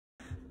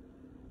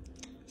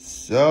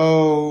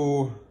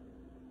So,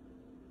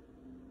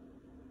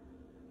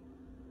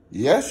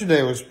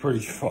 yesterday was pretty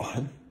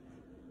fun.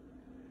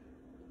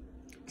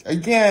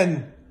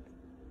 Again,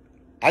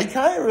 I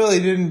kind of really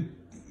didn't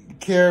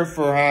care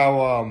for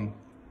how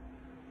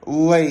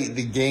late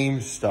the game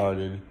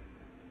started.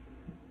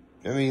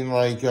 I mean,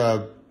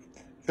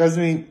 because,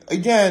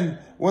 again,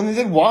 when they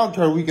did Wild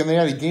Card Weekend, they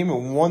had a game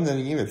at 1, then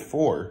a game at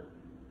 4.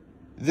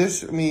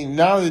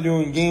 Now they're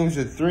doing games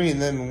at 3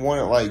 and then one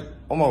at,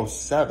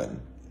 almost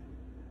 7.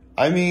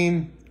 I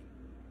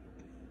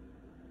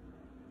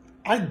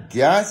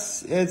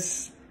guess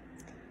it's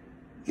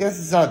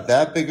not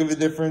that big of a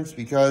difference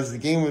because the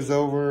game was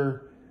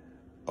over,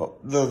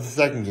 the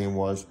second game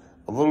was,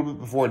 a little bit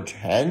before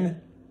 10.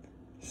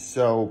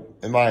 So,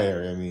 in my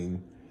area,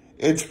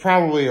 it's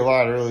probably a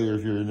lot earlier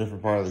if you're in a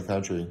different part of the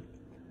country.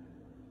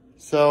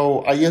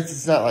 So, I guess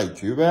it's not,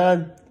 too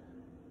bad.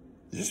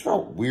 It just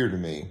felt weird to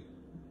me.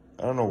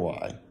 I don't know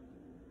why.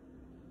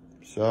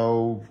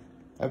 So,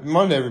 happy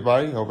Monday,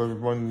 everybody. Hope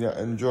everyone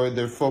enjoyed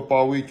their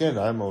football weekend.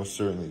 I most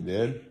certainly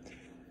did.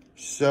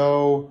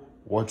 So,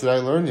 what did I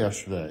learn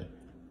yesterday?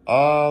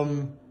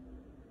 That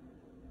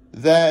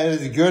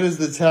as good as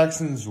the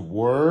Texans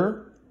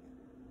were,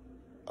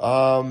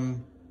 Patrick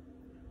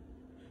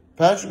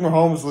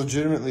Mahomes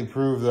legitimately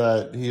proved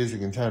that he is a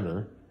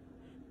contender.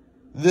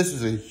 This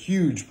is a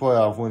huge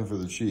playoff win for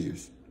the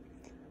Chiefs.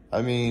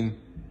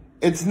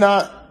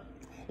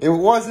 It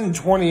wasn't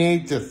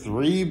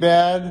 28-3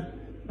 bad.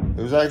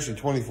 It was actually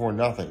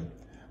 24-0.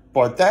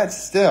 But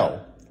that's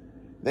still,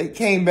 they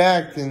came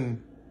back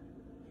and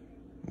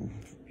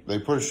they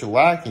put a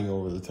shellacking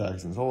over the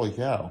Texans. Holy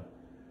cow.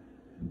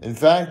 In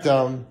fact,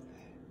 the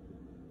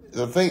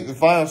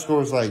final score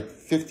was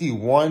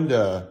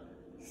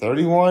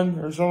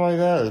 51-31 or something like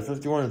that, or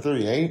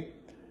 51-38.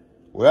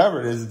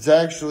 Whatever it is, it's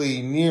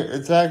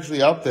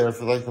actually up there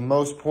for the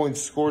most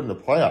points scored in a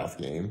playoff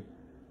game.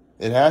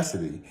 It has to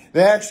be.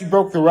 They actually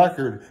broke the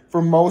record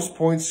for most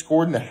points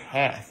scored in a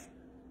half.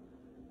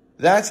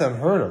 That's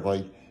unheard of.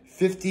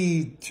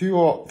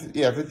 52,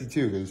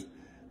 52, because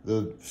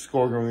the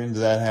score going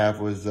into that half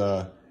was,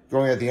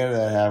 going at the end of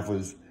that half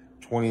was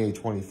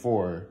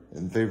 28-24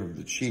 in favor of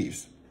the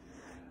Chiefs.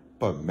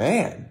 But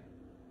man,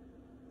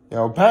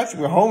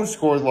 Patrick Mahomes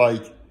scored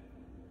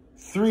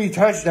 3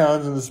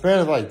 touchdowns in the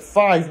span of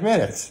 5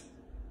 minutes.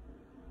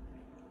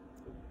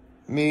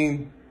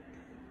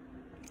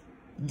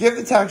 Give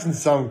the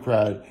Texans some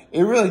credit.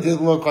 It really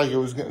did look like it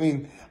was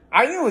going to,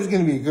 I knew it was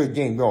going to be a good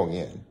game going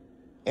in.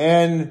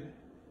 And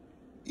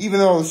even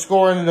though the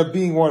score ended up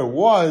being what it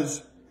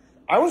was,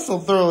 I was still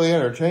thoroughly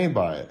entertained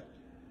by it.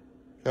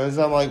 Because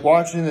I'm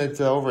watching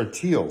it over at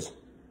Teall's.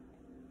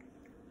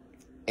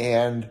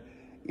 And,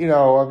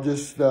 I'm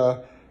just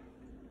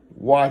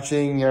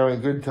watching, having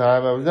a good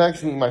time. I was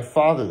actually meeting my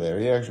father there.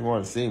 He actually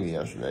wanted to see me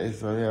yesterday.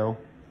 So,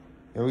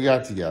 we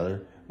got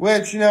together.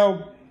 Which,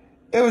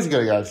 it was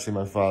good I got to see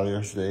my father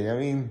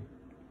yesterday.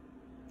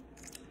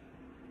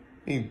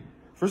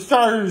 For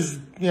starters,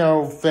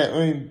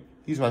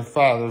 he's my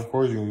father. Of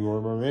course he's going to be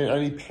worried about me.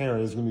 Any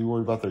parent is going to be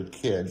worried about their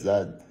kids.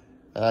 That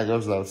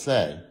goes without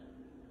saying.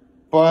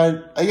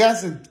 But I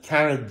guess it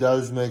kind of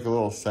does make a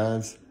little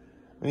sense.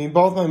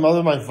 Both my mother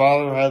and my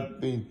father have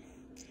been,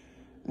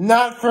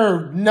 not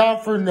for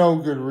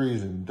no good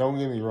reason. Don't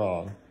get me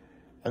wrong.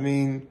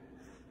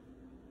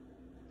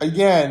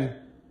 Again,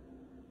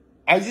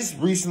 I just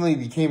recently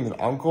became an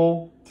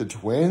uncle to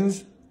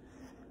twins.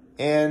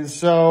 And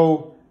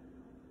so,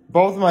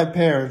 both of my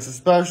parents,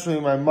 especially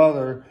my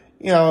mother,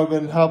 have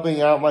been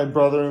helping out my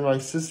brother and my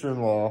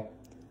sister-in-law,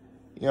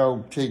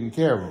 taking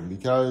care of them.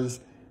 Because,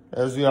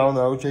 as we all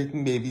know,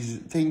 taking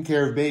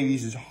care of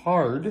babies is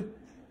hard.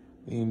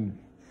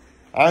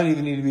 I don't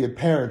even need to be a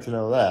parent to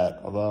know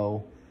that.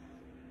 Although,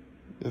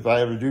 if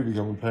I ever do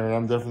become a parent,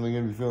 I'm definitely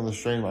going to be feeling the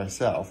strain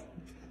myself.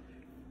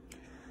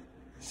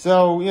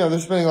 So, they're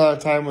spending a lot of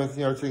time with,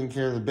 taking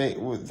care of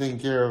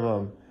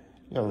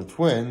the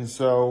twins.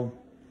 So,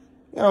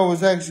 it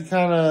was actually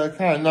kind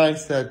of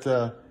nice that,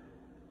 I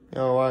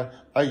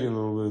get a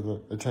little bit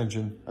of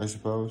attention, I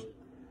suppose.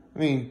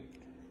 It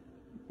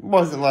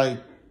wasn't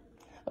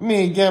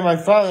again, my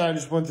father and I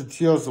just went to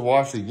Teall's to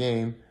watch the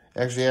game.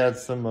 Actually had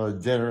some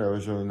dinner. That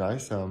was really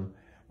nice.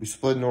 We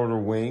split an order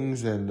of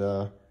wings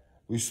and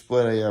we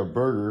split a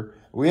burger.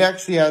 We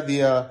actually had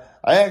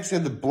I actually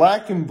had the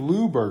black and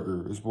blue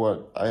burger is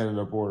what I ended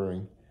up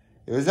ordering.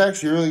 Here's the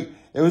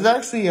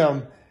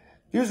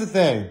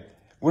thing.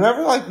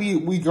 Whenever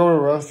we go to a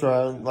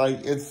restaurant,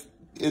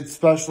 it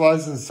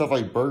specializes in stuff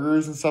like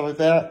burgers and stuff like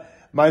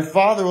that. My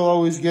father will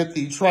always get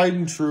the tried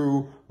and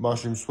true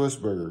mushroom Swiss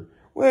burger,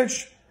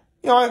 which,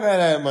 I've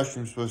had a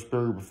mushroom Swiss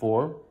burger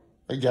before.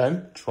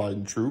 Again, tried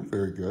and true,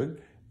 very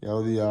good.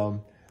 The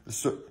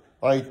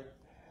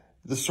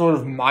sort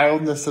of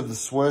mildness of the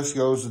Swiss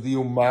goes with the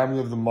umami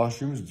of the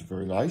mushrooms. It's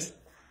very nice.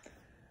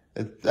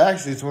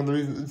 It's one of the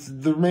reasons.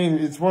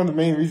 It's one of the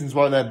main reasons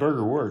why that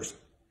burger works.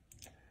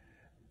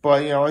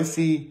 But I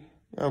see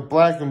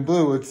black and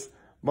blue. It's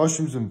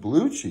mushrooms and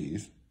blue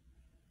cheese.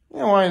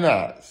 Why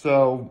not?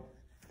 So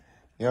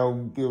You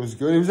know, it was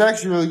good. It was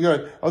actually really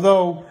good.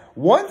 Although,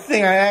 one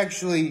thing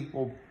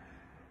well,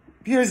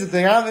 here's the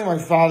thing. I don't think my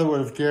father would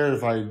have cared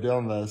if I had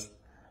done this.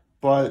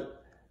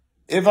 But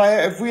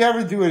if we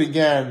ever do it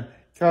again,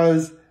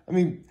 because, I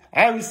mean,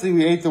 obviously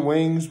we ate the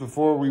wings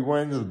before we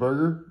went into the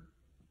burger.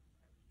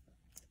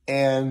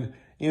 And,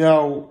 you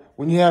know,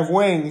 when you have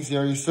wings, you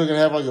know, you're still going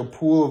to have like a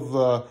pool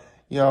of,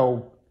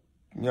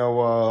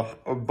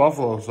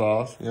 buffalo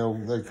sauce, you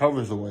know, that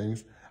covers the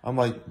wings. I'm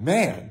like,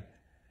 man,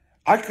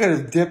 I could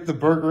have dipped the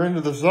burger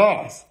into the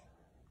sauce.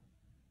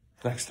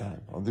 Next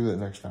time. I'll do that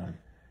next time.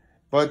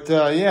 But,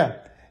 yeah.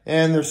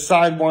 And their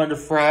Sidewinder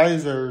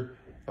fries are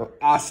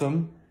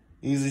awesome.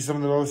 Easily some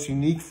of the most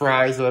unique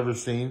fries I've ever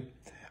seen.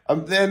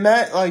 And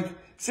that, like,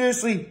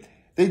 seriously,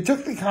 they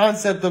took the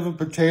concept of a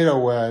potato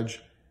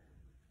wedge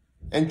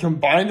and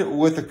combined it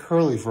with a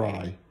curly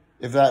fry,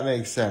 if that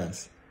makes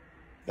sense.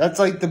 That's,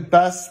 like, the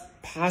best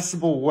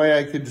possible way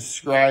I could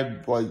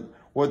describe, like,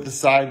 what the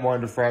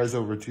Sidewinder fries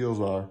over at Teall's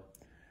are.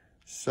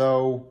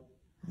 So,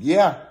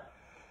 yeah.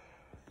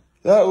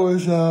 That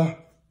was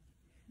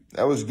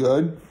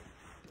good.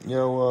 You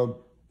know,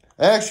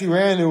 I actually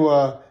ran into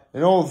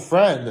an old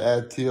friend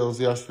at Teall's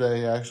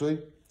yesterday,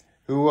 actually,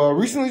 who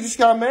recently just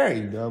got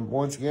married.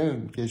 Once again,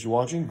 in case you're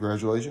watching,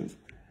 congratulations.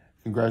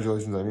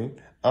 Congratulations, I mean.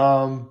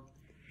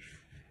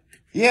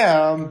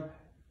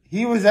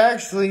 He was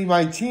actually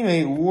my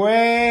teammate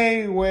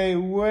way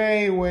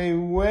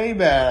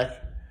back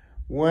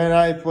when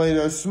I played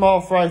a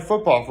small fry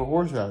football for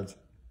Horseheads.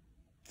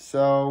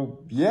 So,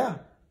 yeah.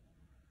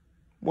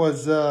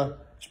 It's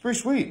pretty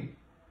sweet.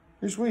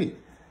 Pretty sweet.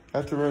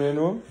 Got to run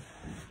into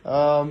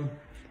him.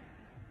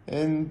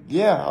 And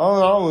yeah, all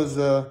in all, it was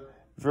a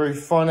very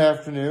fun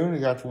afternoon. I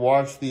got to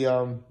watch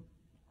the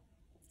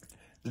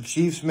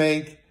Chiefs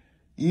make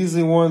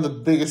easily one of the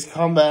biggest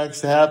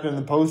comebacks to happen in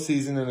the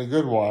postseason in a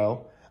good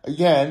while.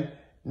 Again,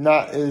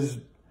 not as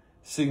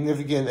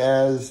significant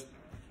as,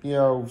 you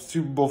know,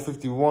 Super Bowl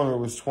 51, where it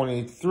was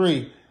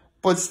 28-3,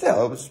 but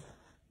still, it was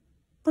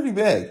pretty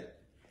big.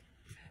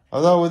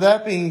 Although, with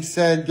that being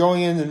said,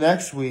 going into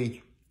next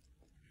week,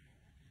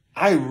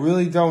 I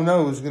really don't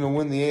know who's going to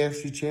win the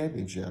AFC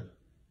Championship.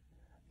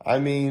 I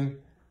mean,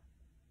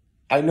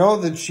 I know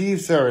the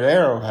Chiefs are at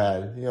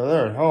Arrowhead. You know,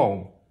 they're at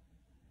home.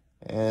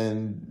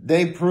 And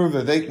they prove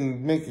that they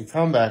can make a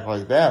comeback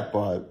like that,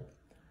 but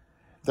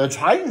the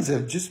Titans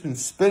have just been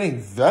spitting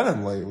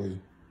venom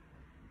lately.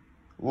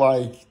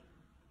 Like,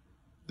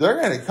 they're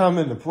going to come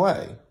into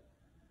play.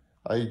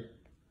 Like,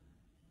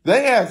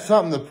 they have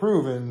something to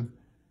prove, and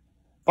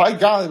by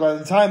golly, by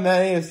the time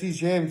that AFC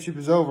Championship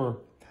is over,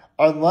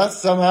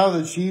 unless somehow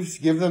the Chiefs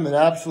give them an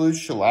absolute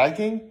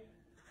shellacking,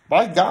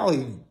 by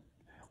golly,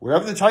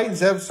 whatever the Titans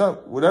have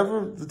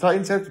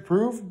to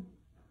prove,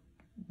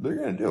 they're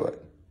going to do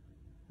it.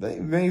 They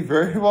may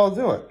very well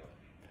do it.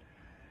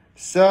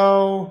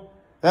 So,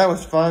 that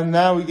was fun.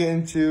 Now we get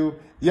into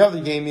the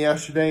other game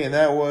yesterday, and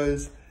that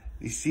was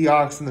the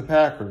Seahawks and the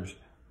Packers.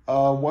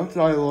 What did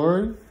I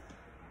learn?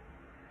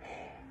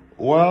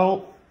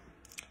 Well,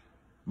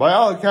 by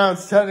all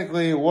accounts,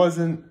 technically it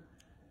wasn't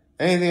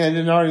anything I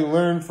didn't already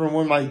learn from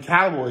when my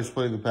Cowboys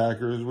played the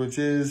Packers, which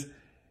is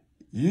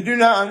you do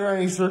not under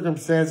any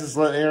circumstances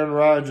let Aaron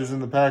Rodgers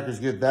and the Packers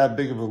get that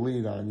big of a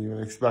lead on you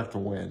and expect to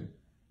win.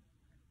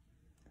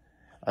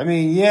 I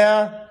mean,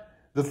 yeah,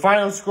 the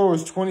final score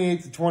was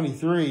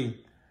 28-23,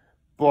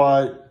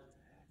 but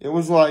it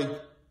was like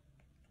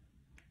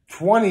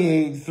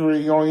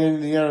 28-3 going into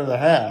the end of the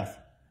half.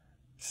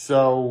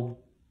 So,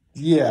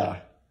 yeah.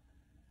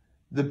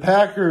 The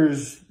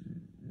Packers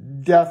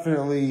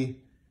definitely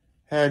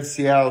had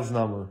Seattle's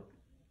number.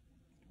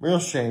 Real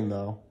shame,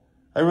 though.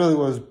 I really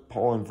was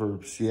pulling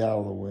for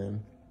Seattle to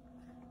win.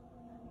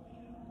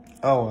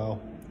 Oh, well.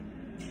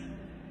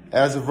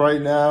 As of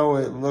right now,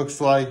 it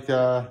looks like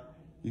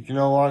you can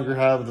no longer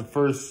have the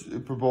first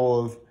Super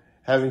Bowl of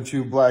having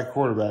two black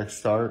quarterbacks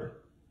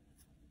start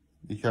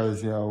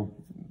because, you know,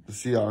 the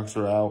Seahawks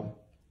are out.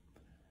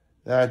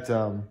 That's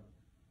a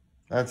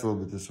little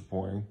bit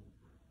disappointing.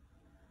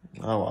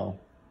 Oh, well.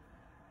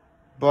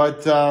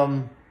 But,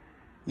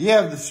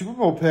 yeah, the Super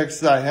Bowl picks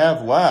that I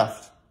have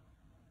left.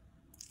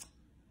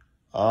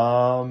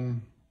 The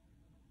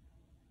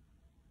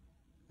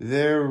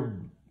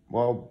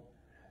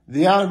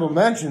honorable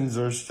mentions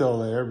are still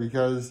there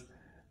because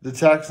the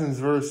Titans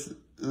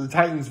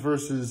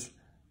versus,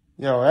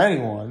 you know,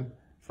 anyone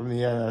from the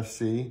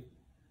NFC.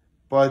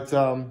 But,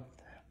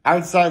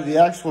 outside of the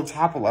actual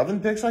top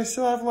 11 picks I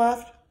still have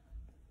left,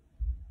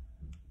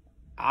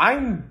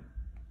 actually,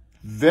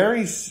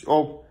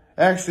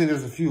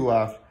 there's a few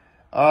left.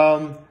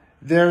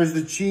 There's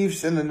the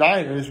Chiefs and the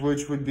Niners,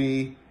 which would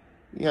be,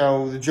 you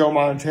know, the Joe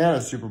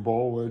Montana Super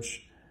Bowl,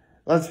 which,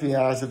 let's be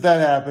honest, if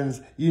that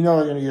happens, you know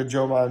they're going to get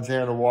Joe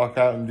Montana to walk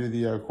out and do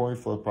the coin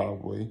flip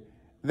probably.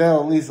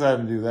 They'll at least let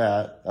him do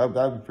that.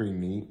 That'd be pretty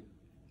neat.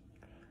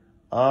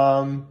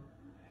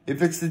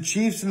 If it's the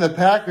Chiefs and the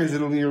Packers,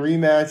 it'll be a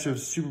rematch of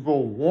Super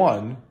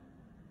Bowl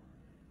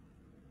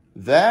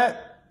I.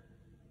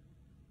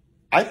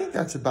 I think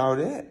that's about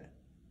it.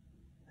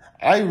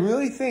 I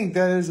really think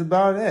that is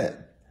about it.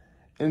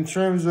 in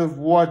terms of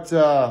what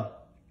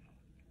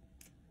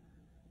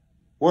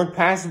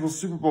possible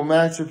Super Bowl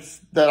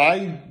matchups that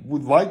I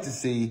would like to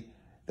see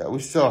that we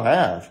still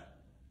have.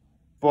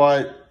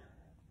 But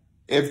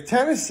if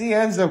Tennessee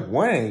ends up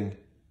winning,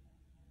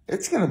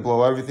 it's going to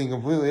blow everything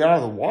completely out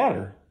of the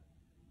water.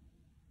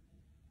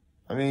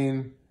 I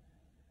mean,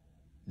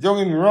 don't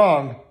get me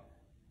wrong.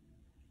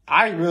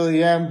 I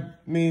really am.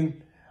 I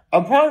mean,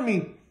 a part of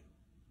me,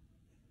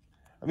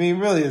 it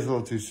really is a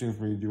little too soon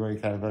for me to do any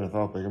kind of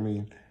NFL pick. I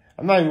mean,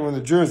 I'm not even wearing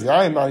the jersey.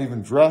 I am not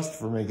even dressed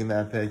for making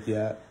that pick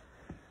yet.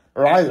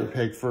 Or either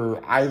pick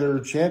for either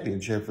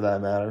championship, for that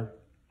matter.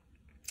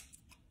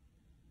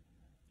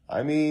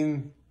 I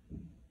mean,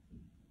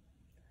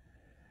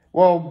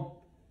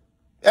 well,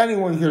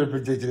 anyone could have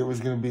predicted it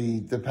was going to be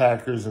the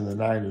Packers and the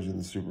Niners in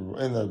the Super Bowl,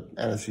 in the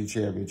NFC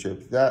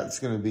Championship. It's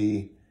going to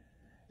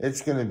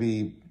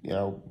be, you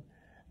know,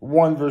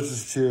 1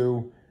 versus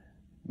 2.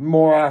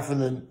 More often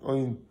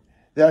than,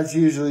 that's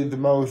usually the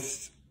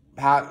most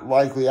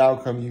likely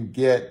outcome you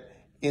get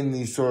in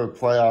these sort of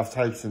playoff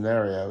type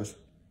scenarios.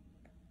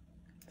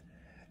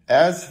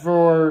 As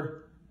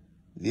for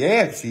the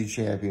AFC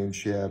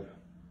Championship,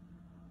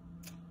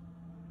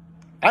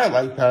 I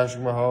like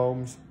Patrick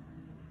Mahomes.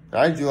 And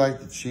I do like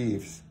the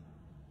Chiefs.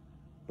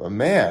 But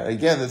man,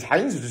 again, the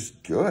Titans are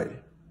just good.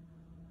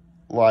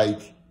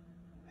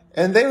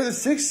 And they were the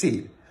 6th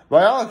seed.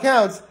 By all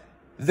accounts,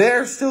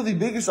 they're still the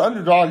biggest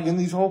underdog in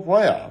these whole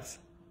playoffs.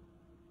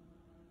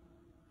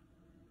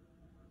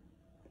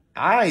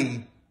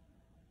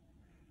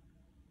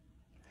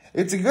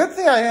 It's a good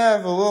thing I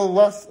have a little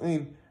less,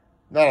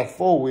 not a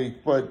full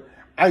week, but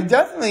I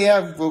definitely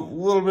have a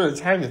little bit of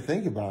time to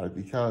think about it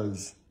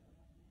because,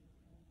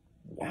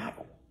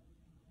 wow,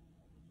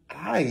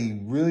 I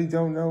really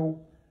don't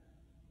know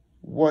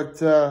what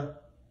to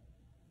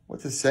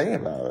say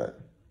about it.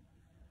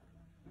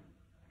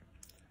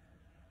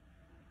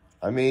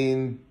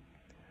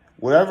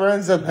 Whatever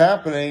ends up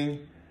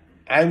happening,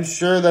 I'm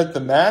sure that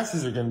the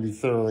masses are going to be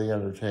thoroughly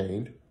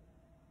entertained.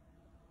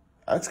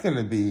 That's going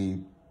to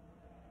be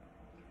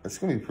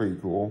pretty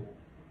cool.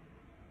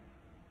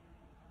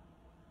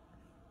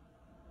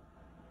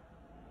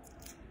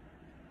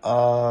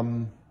 I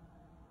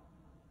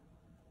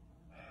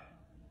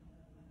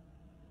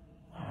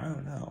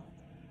don't know.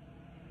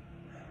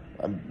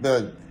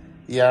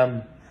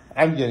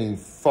 I'm getting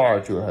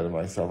far too ahead of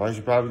myself. I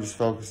should probably just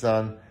focus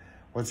on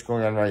what's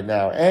going on right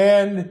now.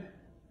 And,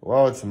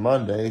 well, it's a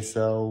Monday,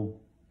 so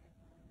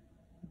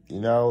you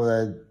know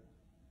that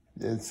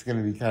it's going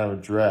to be kind of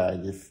a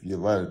drag if you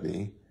let it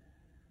be.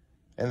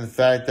 And the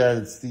fact that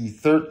it's the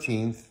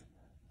 13th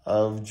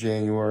of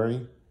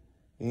January,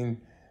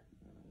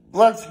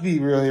 let's be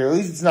real here. At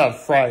least it's not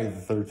Friday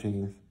the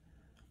 13th.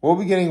 We'll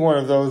be getting one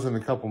of those in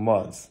a couple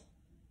months.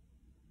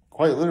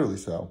 Quite literally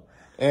so.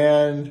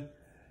 And,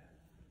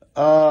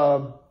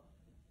 so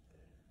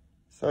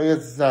I guess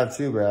it's not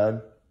too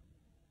bad.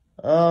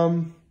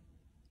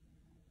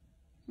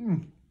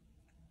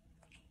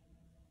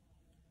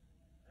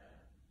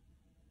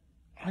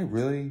 I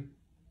really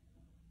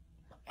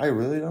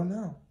don't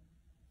know.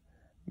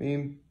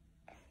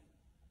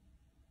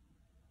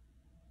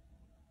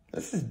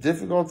 This is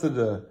difficult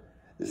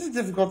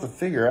to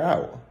figure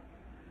out.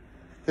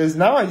 Because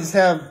now I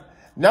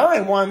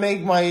want to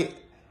make my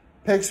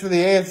picks for the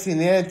AFC and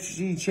the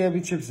NFC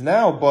championships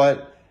now,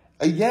 but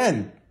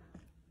again,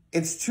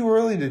 it's too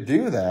early to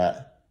do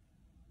that.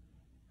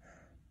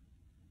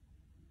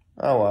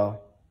 Oh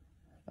well.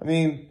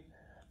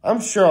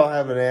 I'm sure I'll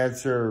have an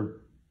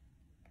answer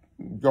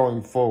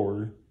going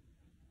forward.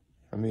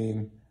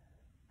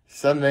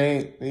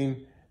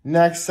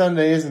 Next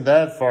Sunday isn't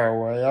that far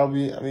away. I'll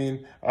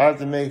have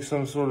to make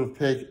some sort of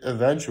pick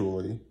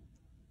eventually.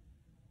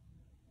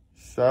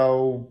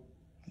 So,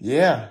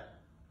 yeah.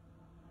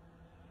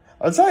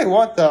 I'll tell you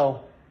what,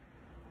 though.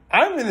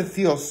 I'm going to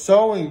feel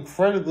so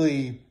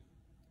incredibly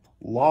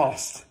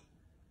lost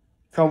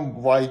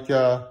come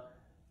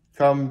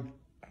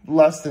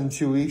less than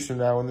 2 weeks from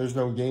now when there's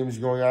no games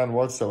going on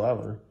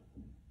whatsoever.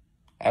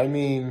 I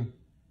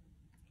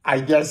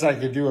guess I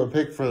could do a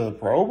pick for the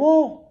Pro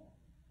Bowl,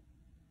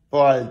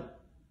 but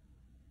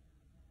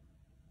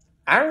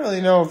I don't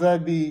really know if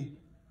that'd be...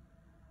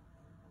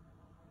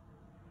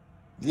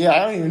 Yeah, I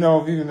don't even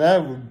know if even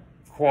that would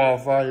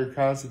qualify or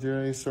constitute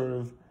any sort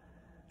of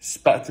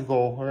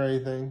spectacle or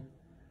anything.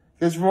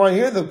 Because from what I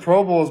hear, the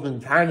Pro Bowl has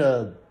been kind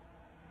of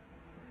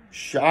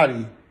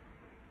shoddy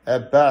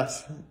at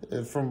best,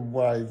 from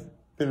what I've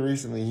been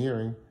recently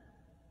hearing.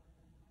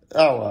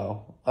 Oh,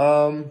 well.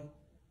 Oh,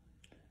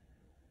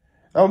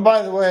 and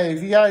by the way,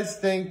 if you guys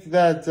think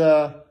that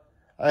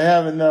I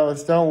haven't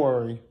noticed, don't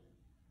worry.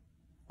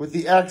 With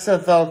the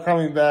XFL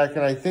coming back,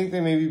 and I think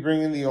they may be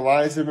bringing the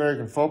Alliance of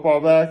American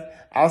Football back,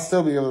 I'll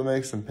still be able to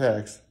make some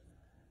picks.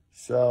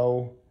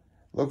 So,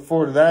 look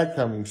forward to that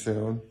coming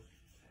soon.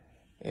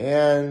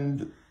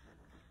 And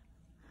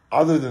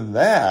other than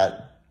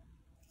that,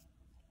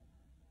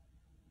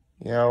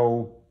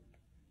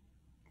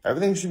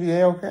 everything should be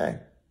A-okay.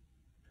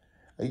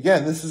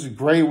 Again, this is a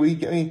great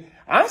week.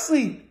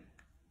 Honestly,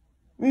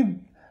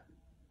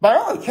 by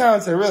all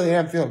accounts, I really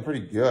am feeling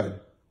pretty good.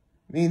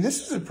 I mean,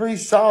 this was a pretty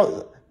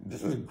solid,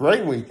 this was a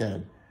great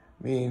weekend.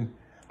 I mean,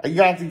 I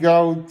got to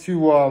go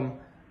to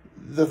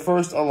the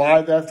first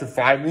Alive After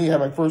 5 meeting, had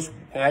my first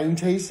wine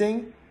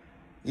tasting.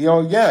 You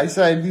know, yeah, I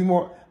said I'd be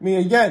more, I mean,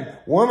 again,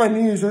 one of my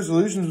New Year's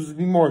resolutions was to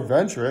be more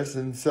adventurous.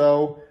 And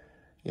so,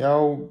 you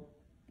know,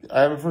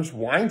 I have my first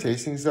wine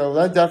tasting, so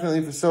that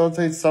definitely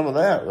facilitates some of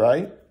that,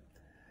 right?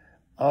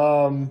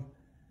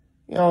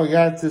 You know, I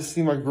got to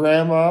see my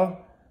grandma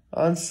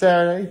on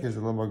Saturday, because I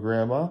love my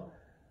grandma.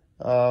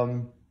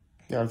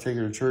 You know, take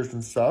her to church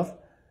and stuff.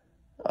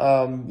 You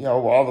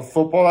know, all the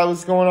football that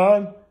was going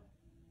on.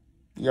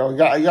 You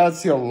know, I got to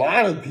see a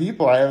lot of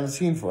people I haven't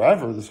seen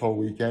forever this whole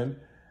weekend,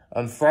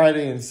 on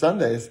Friday and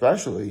Sunday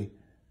especially.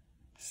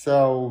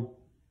 So,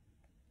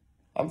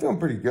 I'm feeling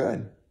pretty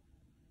good.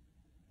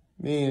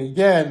 I mean,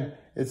 again,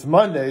 it's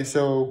Monday,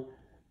 so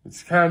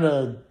it's kind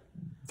of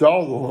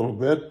dulled a little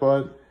bit,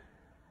 but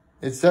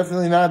it's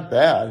definitely not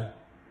bad.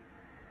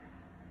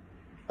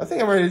 I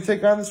think I'm ready to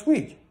take on this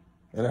week,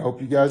 and I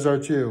hope you guys are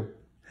too.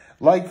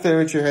 Like,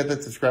 favorite, share, hit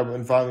that subscribe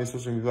button, follow me on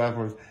social media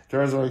platforms,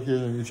 turn on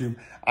notifications on YouTube.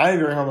 I am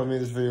very humbled I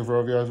made this video for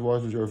all of you guys who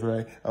watched and enjoyed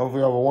today. I hope you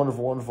have a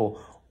wonderful,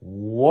 wonderful,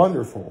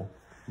 wonderful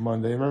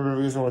Monday. Remember, if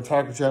you guys want to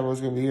talk to chat,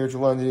 what's going to be here to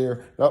London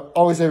here.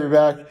 Always have your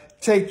back.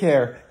 Take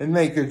care and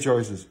make good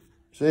choices.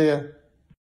 See ya.